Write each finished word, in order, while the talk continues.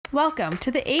Welcome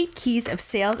to the 8 Keys of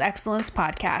Sales Excellence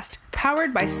podcast,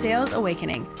 powered by Sales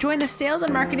Awakening. Join the sales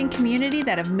and marketing community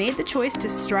that have made the choice to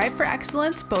strive for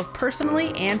excellence both personally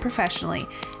and professionally.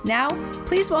 Now,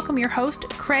 please welcome your host,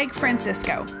 Craig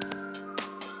Francisco.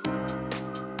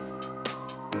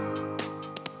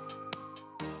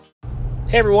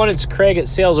 Hey everyone, it's Craig at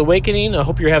Sales Awakening. I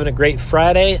hope you're having a great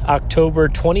Friday, October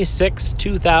 26,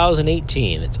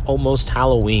 2018. It's almost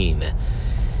Halloween.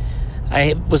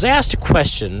 I was asked a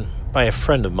question by a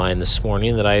friend of mine this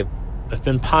morning that I've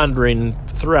been pondering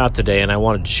throughout the day, and I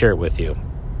wanted to share it with you.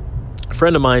 A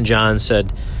friend of mine, John,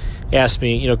 asked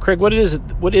me, Craig, what is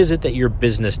it that your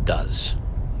business does?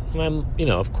 And I'm,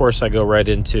 of course I go right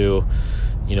into,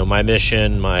 my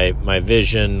mission, my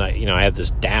vision. I have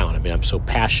this down. I'm so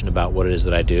passionate about what it is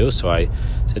that I do. So I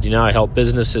said, I help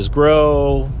businesses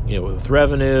grow, with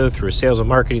revenue through sales and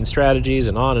marketing strategies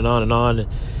and on and on and on.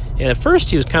 And at first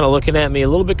he was kind of looking at me a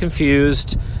little bit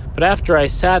confused, but after I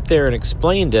sat there and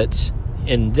explained it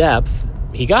in depth,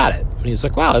 he got it. And he's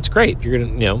like, wow, that's great. You're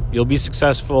going to, you'll be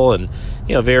successful. And,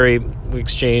 we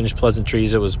exchanged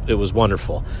pleasantries. It was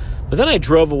wonderful. But then I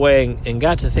drove away and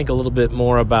got to think a little bit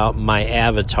more about my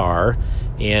avatar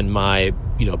and my,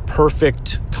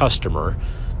 perfect customer,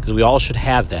 because we all should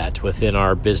have that within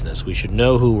our business. We should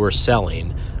know who we're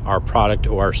selling our product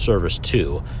or our service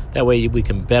to. That way we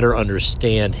can better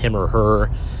understand him or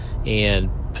her and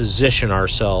position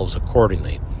ourselves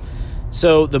accordingly.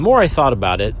 So the more I thought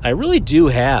about it, I really do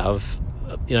have,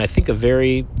 I think a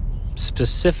very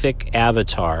specific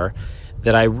avatar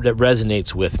that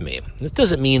resonates with me. This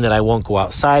doesn't mean that I won't go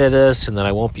outside of this and that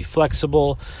I won't be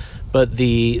flexible, but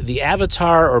the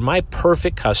avatar or my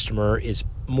perfect customer is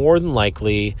more than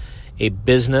likely a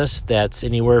business that's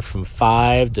anywhere from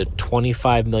 $5 to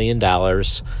 $25 million.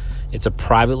 It's a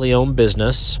privately owned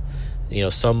business.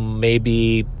 Some may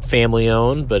be family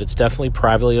owned, but it's definitely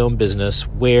privately owned business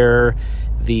where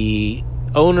the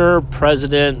owner,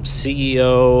 president,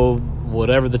 CEO,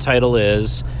 whatever the title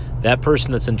is, that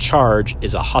person that's in charge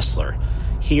is a hustler.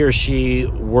 He or she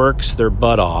works their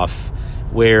butt off,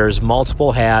 wears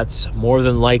multiple hats, more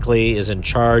than likely is in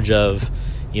charge of,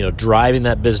 driving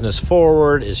that business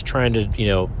forward, is trying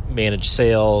to, manage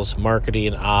sales,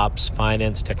 marketing, ops,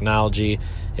 finance, technology,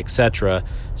 etc.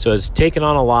 So has taken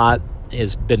on a lot,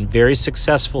 has been very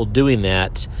successful doing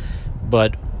that,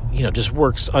 but, just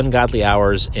works ungodly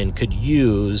hours and could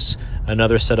use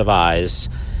another set of eyes,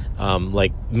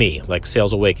 like me, like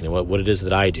Sales Awakening, what it is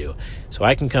that I do. So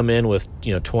I can come in with,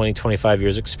 20, 25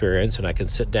 years experience, and I can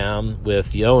sit down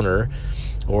with the owner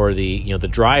or the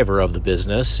driver of the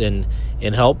business and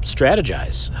help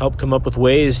strategize, help come up with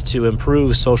ways to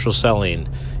improve social selling,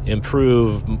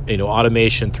 improve,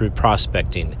 automation through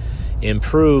prospecting,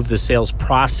 improve the sales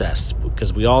process,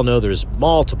 because we all know there's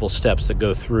multiple steps that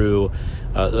go through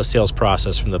a sales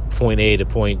process from the point A to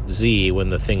point Z when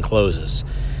the thing closes.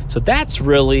 So that's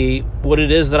really what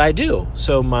it is that I do.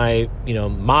 So my,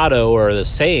 motto or the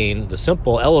saying, the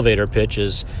simple elevator pitch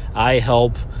is I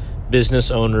help business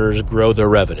owners grow their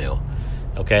revenue.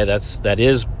 Okay, that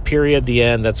is period, the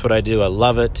end. That's what I do. I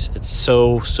love it. It's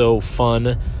so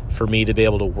fun for me to be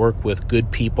able to work with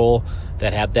good people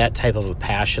that have that type of a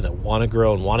passion, that want to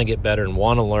grow and want to get better and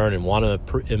want to learn and want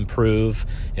to improve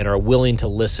and are willing to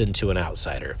listen to an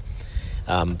outsider.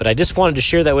 But I just wanted to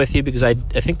share that with you because I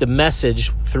think the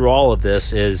message through all of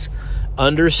this is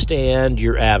understand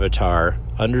your avatar,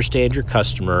 understand your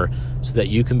customer so that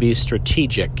you can be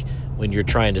strategic when you're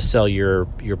trying to sell your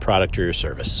product or your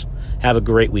service. Have a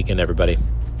great weekend, everybody.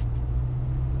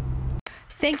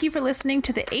 Thank you for listening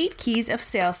to the 8 Keys of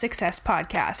Sales Success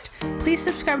podcast. Please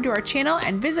subscribe to our channel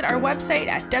and visit our website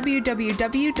at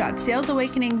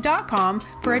www.salesawakening.com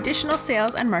for additional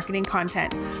sales and marketing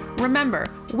content. Remember,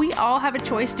 we all have a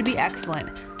choice to be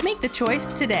excellent. Make the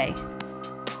choice today.